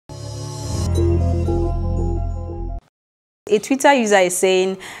A Twitter user is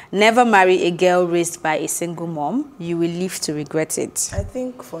saying, never marry a girl raised by a single mom. You will live to regret it. I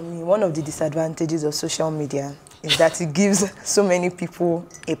think for me, one of the disadvantages of social media is that it gives so many people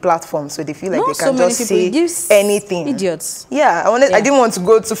a platform, so they feel like they can just say anything. Idiots. Yeah, I didn't want to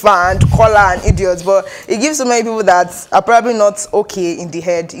go too far and call her an idiot, but it gives so many people that are probably not okay in the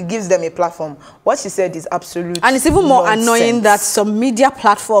head. It gives them a platform. What she said is absolute and it's even more nonsense. Annoying that some media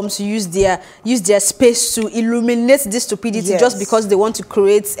platforms use their space to illuminate this stupidity just because they want to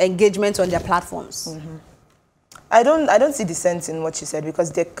create engagement on their platforms. I don't see the sense in what she said,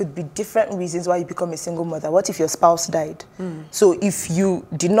 because there could be different reasons why you become a single mother. What if your spouse died? So if you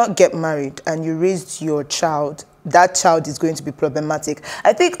did not get married and you raised your child, that child is going to be problematic.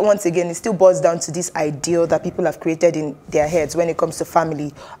 I think, once again, it still boils down to this ideal that people have created in their heads when it comes to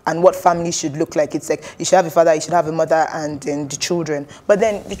family and what family should look like. It's like you should have a father, you should have a mother, and then the children. But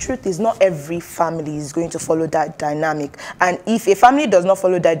then the truth is, not every family is going to follow that dynamic. And if a family does not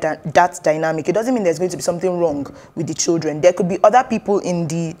follow that dynamic, it doesn't mean there's going to be something wrong with the children. There could be other people in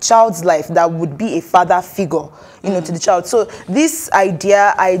the child's life that would be a father figure, you know, to the child. So this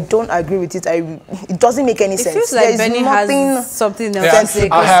idea, I don't agree with it. It doesn't make any sense. Like Benny has something else to say.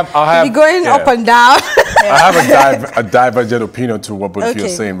 I'll be going up and down. I have a divergent opinion to what both of you are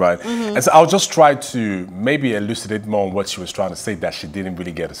saying, right? And so I'll just try to maybe elucidate more on what she was trying to say that she didn't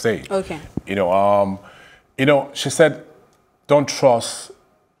really get to say. Okay. You know, she said, don't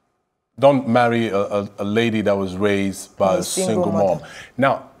marry a lady that was raised by a single mom.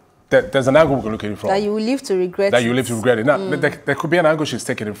 Now, there's an angle we can look at it from. That you will live to regret That you live to regret it. Now, there could be an angle she's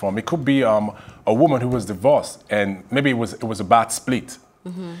taking it from. It could be a woman who was divorced, and maybe it was a bad split.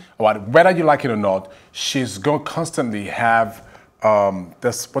 Whether you like it or not, she's going to constantly have,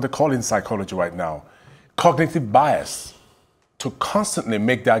 that's what they call in psychology right now, cognitive bias, to constantly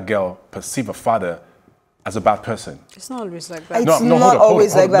make that girl perceive a father as a bad person. It's not always like that. It's not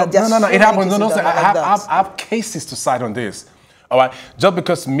always like that. No, it happens. I have cases to cite on this. All right, just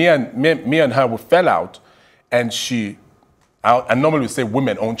because me and her we fell out, and I normally would say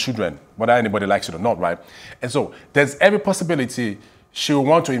women own children, whether anybody likes it or not, right? And so there's every possibility she will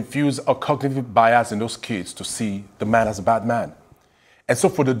want to infuse a cognitive bias in those kids to see the man as a bad man. And so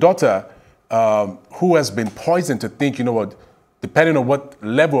for the daughter who has been poisoned to think, you know what, depending on what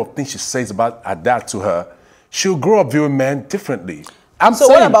level of things she says about her dad to her, she'll grow up viewing men differently. So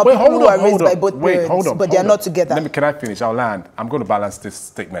what about people who are raised by both parents, but they're not together? Can I finish? I'll land. I'm going to balance this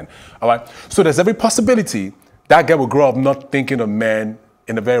statement. All right. So there's every possibility that girl will grow up not thinking of men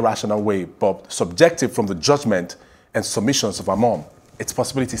in a very rational way, but subjective from the judgment and submissions of her mom. It's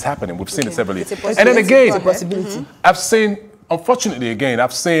possibilities happening. We've seen it severally. And then again, I've seen, unfortunately,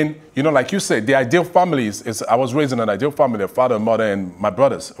 I've seen, you know, like you said, the ideal family is I was raised in an ideal family, a father, mother, and my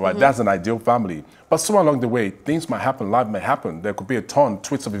brothers, right? That's an ideal family. But somewhere along the way, things might happen, life may happen. There could be a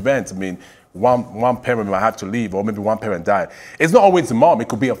twist of events. I mean, one parent might have to leave, or maybe one parent died. It's not always the mom, it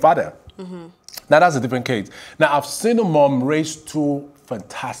could be a father. Now, that's a different case. Now, I've seen a mom raise two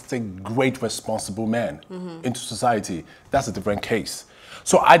fantastic, great, responsible men into society. That's a different case.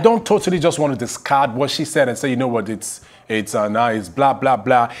 So I don't totally just want to discard what she said and say, you know what, it's nice, blah, blah,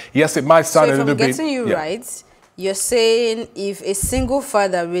 blah. Yes, it might sound a little bit... So if I'm getting you right, you're saying if a single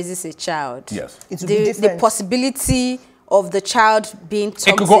father raises a child, yes, the possibility of the child being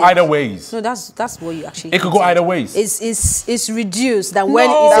toxic... It could go either ways. No, that's what you actually... It could go either ways. It's reduced than when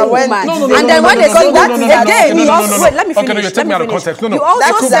it's a woman. And then when they say that again, wait, let me finish. Okay, no, you're taking me out of context. You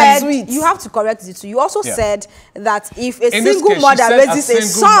also said, you have to correct it too. You also said that if a single mother raises a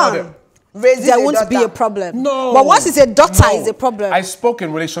son, there won't be a problem. No. But once it's a daughter, it's a problem. I spoke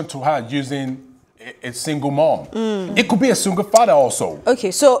in relation to her using a single mom. It could be a single father also.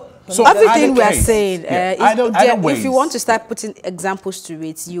 Okay, so everything we are saying, if you want to start putting examples to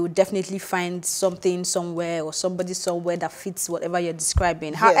it, you will definitely find something somewhere or somebody somewhere that fits whatever you're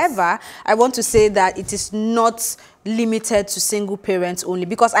describing. Yes. However, I want to say that it is not limited to single parents only,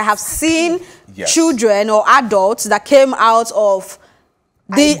 because I have seen children or adults that came out of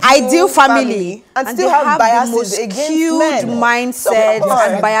the ideal family and still have biases against men. Mindset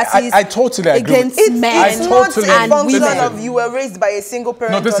and biases I totally agree against men. It's not a function of you were raised by a single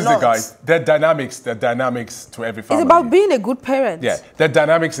parent. No, this is it, guys. There are dynamics to every family. It's about being a good parent. Yeah, there are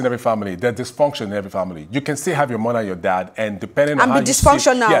dynamics in every family. There's dysfunction in every family. You can still have your mother and your dad, and depending on how you see...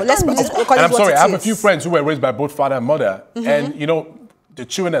 dysfunctional. Let's put it. And I'm sorry, I have a few friends who were raised by both father and mother, and you know, the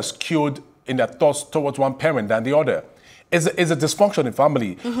children are skewed in their thoughts towards one parent than the other. Is a dysfunctional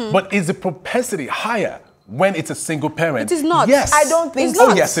family, but is the propensity higher when it's a single parent. It is not. Yes. I don't think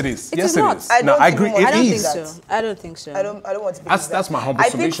so. Oh, yes, it is. Yes, it is. I No, I agree. I don't It think is. so. I don't think so. I don't want to believe That's my humble I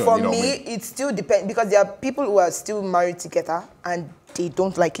think submission. for you know me, what I mean? it still depends, because there are people who are still married together and they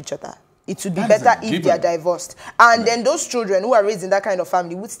don't like each other. It would be better if they are divorced. And then those children who are raised in that kind of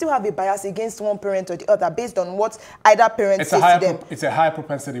family would still have a bias against one parent or the other based on what either parent says to them. It's a higher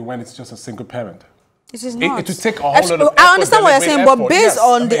propensity when it's just a single parent. It is not. It would take a whole lot of effort, I understand what you're saying, but based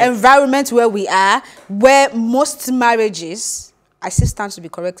on the mean, environment where we are, where most marriages, I still stand to be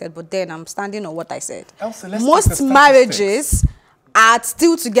corrected, but then I'm standing on what I said. Elsie, let's take the Most statistics. marriages are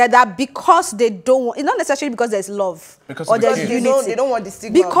still together because they don't want, it's not necessarily because there's love because or there's unity. They don't want the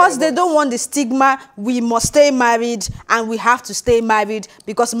stigma. Because they don't want the stigma, we must stay married and we have to stay married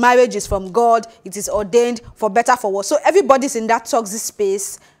because marriage is from God, it is ordained for better, for worse. So everybody's in that toxic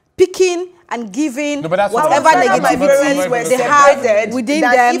space, picking and giving whatever negativity they have within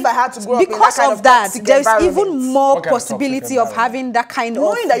them. If I had to grow because up in of that, there's even more What kind of possibility of having that kind of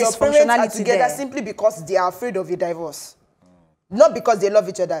knowing that your parents are dysfunctionality together there. simply because they are afraid of a divorce. Not because they love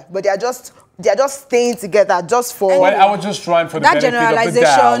each other, but they are just staying together just for. Well, I was just trying for the that benefit generalization.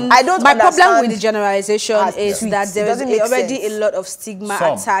 of the doubt. I don't My problem understand with the generalization is that there is already a lot of stigma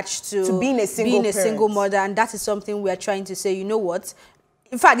attached to being a single mother, and that is something we are trying to say. You know what?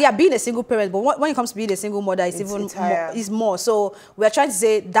 In fact, yeah, being a single parent, but when it comes to being a single mother, it's even more. So we are trying to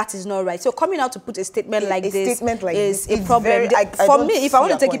say that is not right. So coming out to put a statement like this is a problem. For me, if I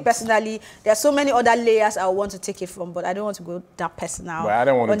want to take it personally, there are so many other layers I want to take it from, but I don't want to go that personal. Well, I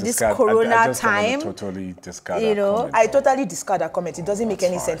don't want to discard. This Corona I just time, don't want to totally discard. You know, I totally discard that comment. It doesn't make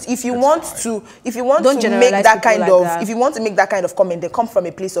any sense. If you want to make that kind of comment, they come from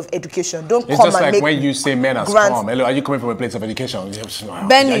a place of education. Don't it's come just and like make when you say men are scum. Hello, are you coming from a place of education?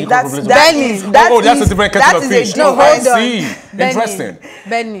 Benny, that's a different kettle of fish. No, I see. Interesting.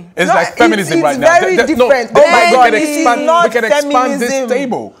 Benny. It's like feminism right now. It's very different. Oh my God, we can expand this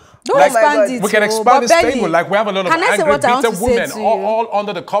table. Don't expand it. We can expand this table. Like we have a lot of angry, bitter women all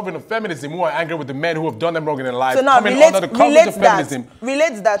under the covering of feminism who are angry with the men who have done them wrong in their life. So now coming under the covering of feminism.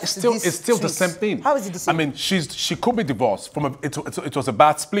 Relate that. It's still the same thing. How is it the same? I mean, she could be divorced from it was a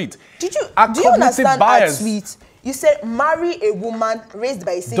bad split. Do you understand that tweet? You said marry a woman raised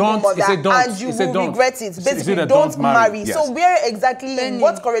by a single mother and you will regret it. Basically, don't marry. Yes. So where exactly,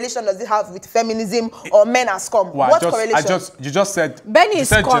 what correlation does it have with feminism or men are scum? Well, what correlation? You just said Benny is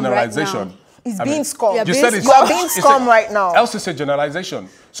scum generalization. right now. It's being scum. You are being scum right now. Elsie said generalization.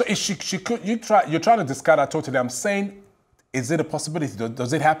 So if you're trying to discard that totally. I'm saying, is it a possibility?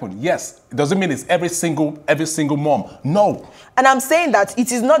 Does it happen? Yes. It doesn't mean it's every single mom. No. And I'm saying that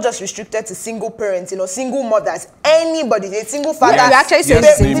it is not just restricted to single parents, single mothers, anybody, a single father. Yeah, you actually say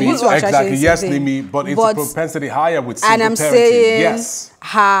exactly. Yes, Nimi, but it's a propensity higher with single parenting. And I'm saying yes.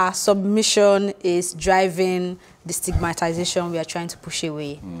 Her submission is driving the stigmatization we are trying to push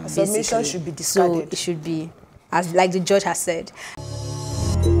away. Submission should be discarded. So it should be, as like the judge has said.